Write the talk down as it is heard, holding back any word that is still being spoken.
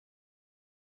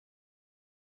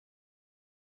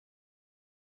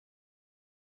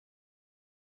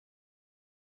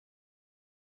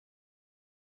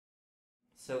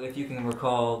So if you can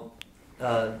recall,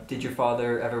 did your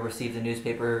father ever receive the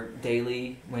newspaper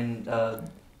daily when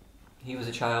he was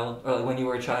a child, or when you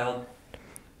were a child?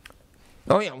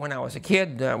 Oh yeah, when I was a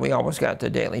kid, we always got the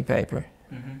daily paper.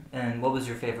 Mm-hmm. And what was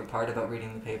your favorite part about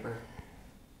reading the paper?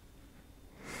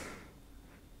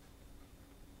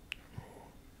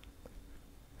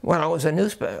 Well, it was a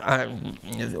newspaper.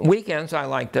 Weekends I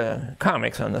liked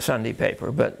comics on the Sunday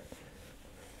paper, but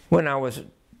when I was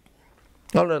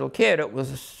a little kid, it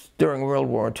was during World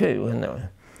War II, and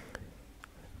there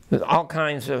was all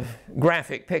kinds of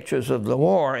graphic pictures of the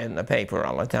war in the paper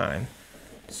all the time.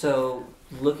 So,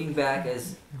 looking back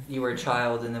as you were a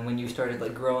child, and then when you started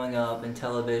like growing up, and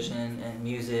television and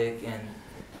music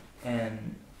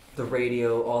and the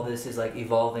radio, all this is like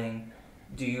evolving.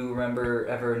 Do you remember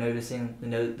ever noticing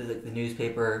the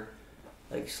newspaper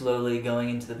like slowly going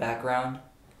into the background,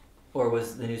 or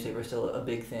was the newspaper still a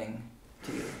big thing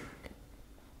to you?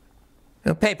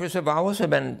 The papers have always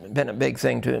been a big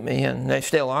thing to me, and they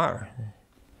still are.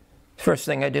 First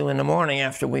thing I do in the morning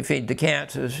after we feed the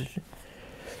cats is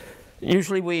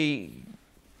usually we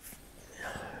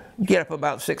get up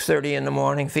about 6:30 in the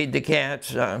morning, feed the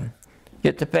cats,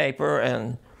 get the paper,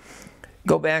 and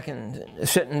go back and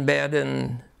sit in bed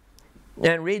and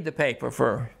read the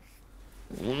paper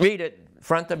read it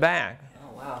front to back.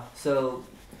 Oh wow! So,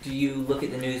 do you look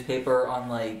at the newspaper on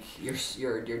like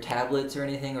your tablets or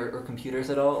anything, or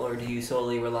computers at all, or do you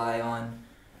solely rely on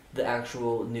the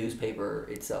actual newspaper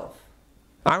itself?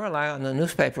 I rely on the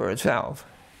newspaper itself.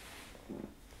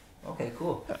 Okay,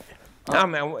 cool. I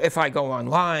mean, if I go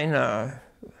online to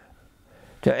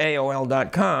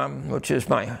AOL.com, which is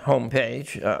my home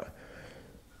page,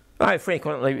 I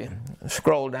frequently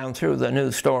scroll down through the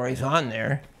news stories on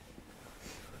there,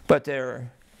 but they're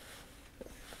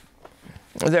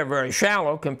very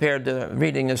shallow compared to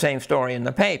reading the same story in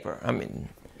the paper. I mean,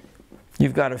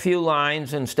 you've got a few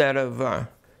lines instead of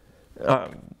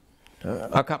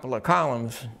a couple of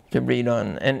columns to read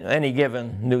on any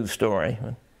given news story.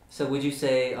 So would you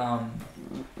say,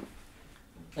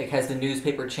 like, has the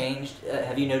newspaper changed?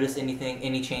 Have you noticed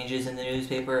any changes in the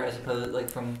newspaper as opposed, like,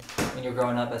 from when you were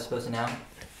growing up as opposed to now?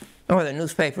 Oh, the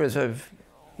newspapers have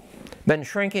been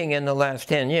shrinking in the last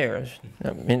 10 years.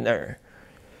 I mean, their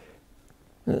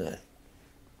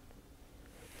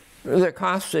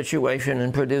cost situation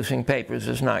in producing papers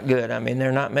is not good. I mean,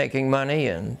 they're not making money.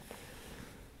 And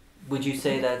would you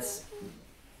say that's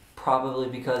probably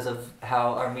because of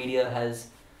how our media has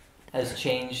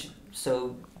changed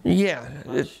so yeah,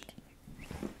 much?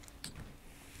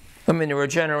 I mean, there are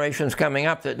generations coming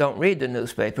up that don't read the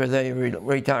newspaper. They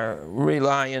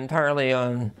rely entirely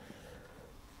on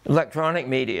electronic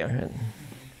media.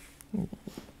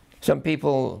 Some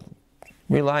people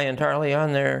rely entirely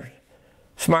on their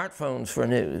smartphones for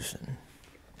news.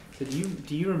 So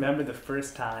do you remember the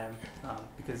first time,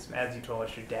 because as you told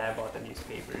us your dad bought the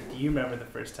newspaper, do you remember the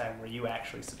first time where you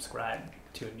actually subscribed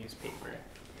to a newspaper?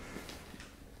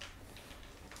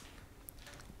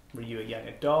 Were you a young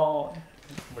adult?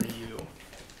 Were you...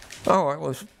 Oh, it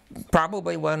was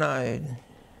probably when the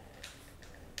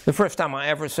first time I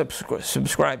ever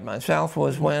subscribed myself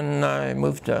was when I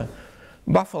moved to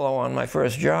Buffalo on my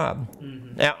first job,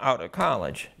 out of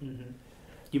college. Do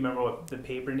you remember what the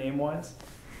paper name was?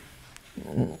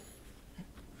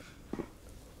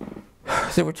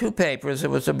 There were two papers. There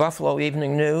was the Buffalo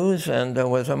Evening News, and there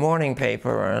was a morning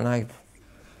paper, and I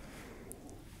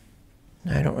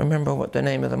don't remember what the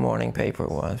name of the morning paper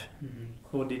was.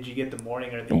 Well, did you get the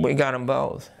morning or the We got them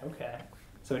both. Okay.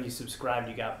 So when you subscribed,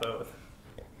 you got both?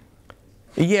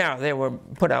 Yeah, they were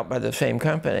put out by the same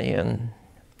company, and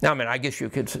I mean, I guess you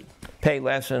could pay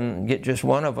less and get just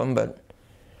one of them, but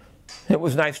it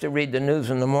was nice to read the news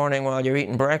in the morning while you're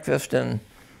eating breakfast, and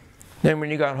then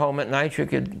when you got home at night, you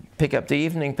could pick up the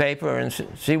evening paper and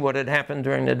see what had happened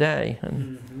during the day.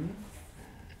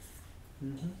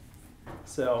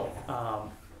 So,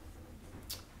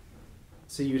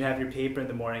 so you'd have your paper in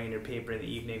the morning and your paper in the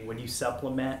evening. Would you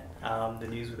supplement the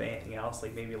news with anything else,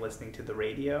 like maybe listening to the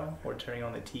radio or turning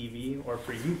on the TV? Or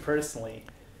for you personally,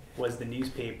 was the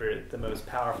newspaper the most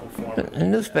powerful form? The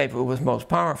newspaper was most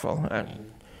powerful. I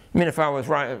mean, if I was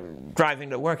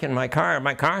driving to work in my car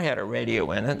had a radio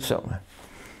in it, so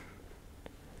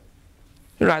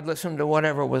I'd listen to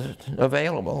whatever was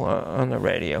available on the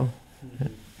radio.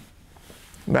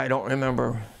 But I don't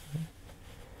remember.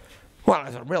 Well,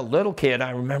 as a real little kid,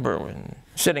 I remember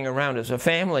sitting around as a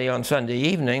family on Sunday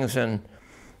evenings and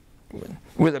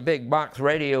with a big box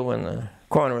radio in the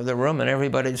corner of the room, and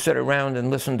everybody'd sit around and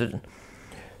listen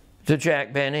to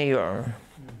Jack Benny or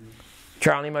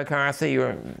Charlie McCarthy,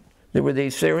 or there were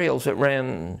these serials that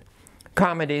ran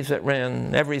comedies that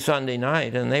ran every Sunday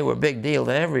night, and they were a big deal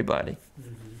to everybody.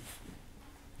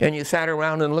 And you sat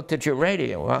around and looked at your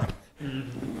radio.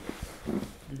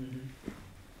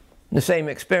 The same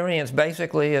experience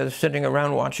basically as sitting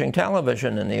around watching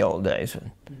television in the old days.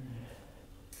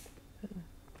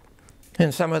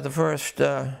 And some of the first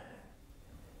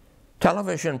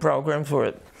television programs were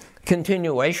a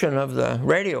continuation of the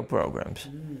radio programs.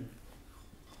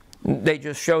 They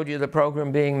just showed you the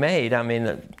program being made, I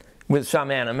mean, with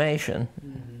some animation.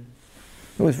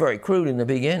 It was very crude in the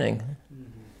beginning.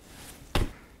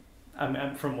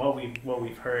 From what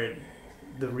we've heard,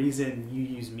 the reason you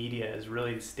use media is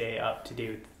really to stay up to date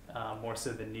with more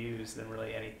so the news than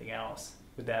really anything else.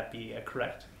 Would that be a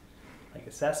correct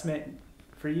assessment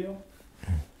for you?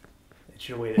 It's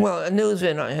your way to... Well, news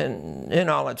in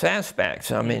all its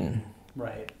aspects. I mean,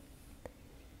 right.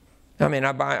 I mean,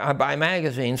 I buy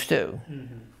magazines too.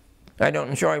 I don't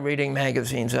enjoy reading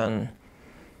magazines on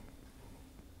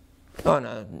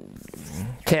a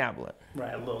tablet.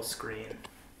 Right, a little screen.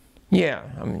 Yeah,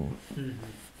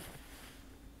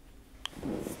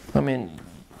 I mean,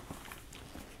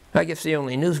 I guess the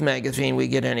only news magazine we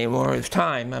get anymore is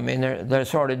Time. I mean, they're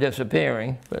sort of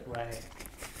disappearing, but right.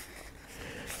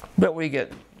 But we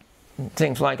get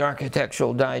things like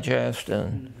Architectural Digest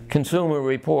and Consumer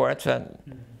Reports.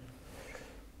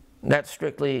 That's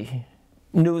strictly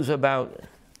news about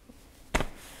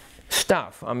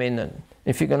stuff. I mean,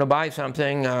 if you're going to buy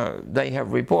something, they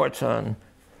have reports on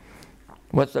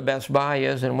what the best buy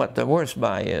is and what the worst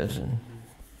buy is.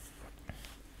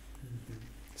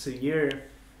 So you're,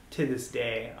 to this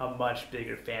day, a much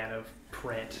bigger fan of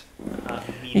print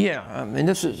media. Yeah, I mean,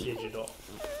 this is digital.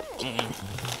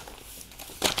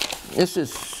 This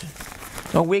is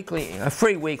a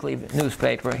free weekly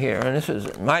newspaper here, and this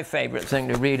is my favorite thing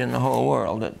to read in the whole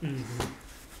world. It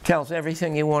tells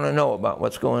everything you want to know about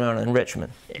what's going on in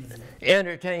Richmond.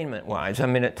 Entertainment-wise, I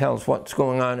mean, it tells what's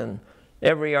going on in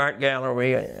every art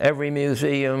gallery, every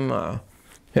museum.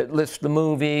 It lists the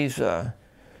movies,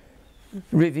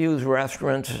 reviews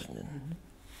restaurants,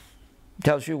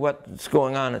 tells you what's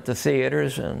going on at the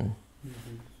theaters, and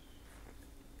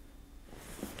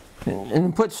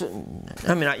puts,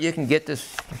 I mean, you can get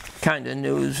this kind of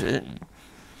news. It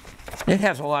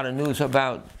has a lot of news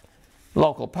about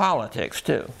local politics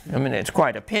too. I mean, it's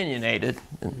quite opinionated,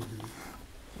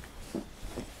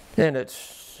 and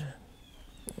it's,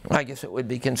 I guess it would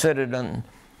be considered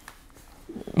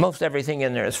most everything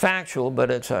in there is factual,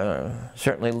 but it's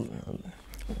certainly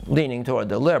leaning toward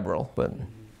the liberal. But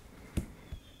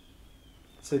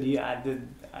so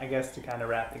I guess to kind of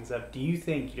wrap things up, do you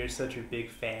think you're such a big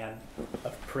fan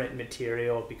of print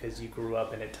material because you grew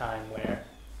up in a time where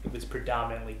it was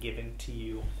predominantly given to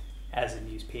you as a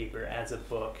newspaper, as a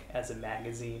book, as a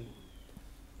magazine?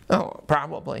 Oh,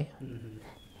 probably.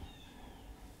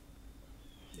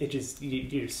 It just,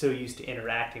 you're so used to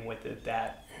interacting with it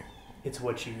that it's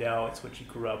what you know, it's what you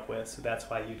grew up with, so that's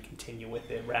why you'd continue with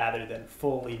it rather than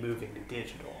fully moving to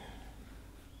digital.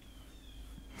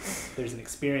 There's an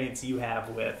experience you have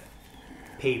with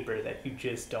paper that you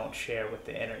just don't share with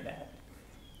the internet.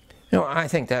 No, I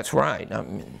think that's right. I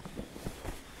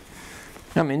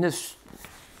mean, this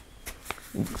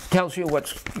tells you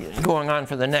what's going on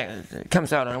for the next, it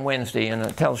comes out on Wednesday, and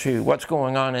it tells you what's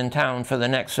going on in town for the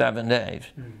next 7 days.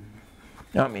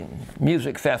 I mean,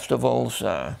 music festivals,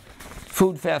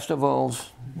 food festivals,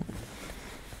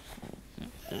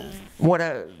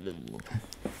 whatever.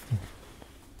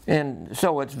 And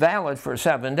so it's valid for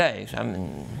 7 days. I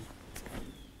mean,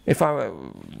 if I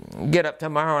get up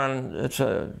tomorrow and it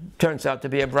turns out to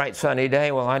be a bright sunny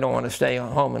day, well, I don't want to stay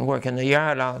home and work in the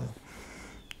yard.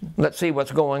 Let's see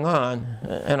what's going on,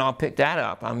 and I'll pick that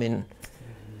up. I mean,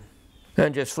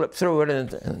 and just flip through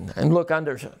it and look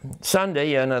under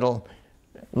Sunday, and it'll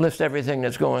list everything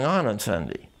that's going on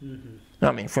Sunday.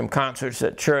 I mean, from concerts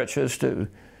at churches to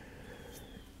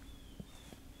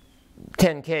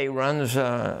 10K runs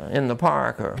in the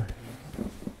park, or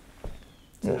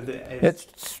so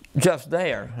it's just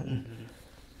there.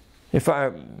 If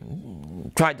I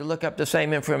tried to look up the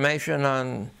same information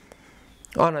on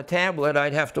a tablet,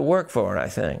 I'd have to work for it, I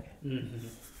think.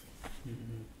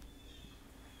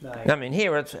 Nice. I mean,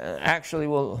 here it's actually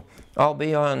will all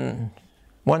be on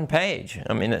one page.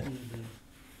 I mean,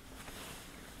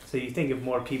 So you think if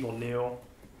more people knew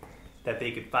that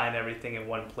they could find everything in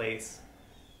one place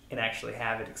and actually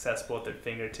have it accessible at their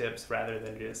fingertips rather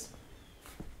than just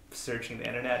searching the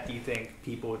internet, do you think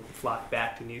people would flock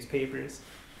back to newspapers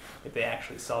if they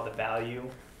actually saw the value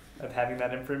of having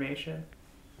that information?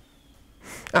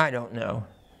 I don't know.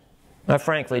 I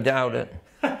frankly doubt it.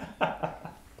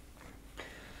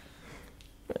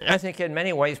 I think in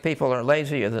many ways people are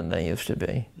lazier than they used to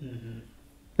be. Mm-hmm.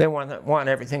 They want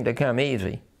everything to come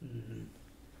easy.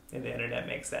 Mm-hmm. And the internet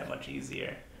makes that much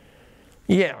easier.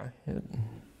 Yeah,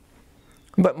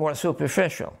 but more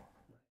superficial.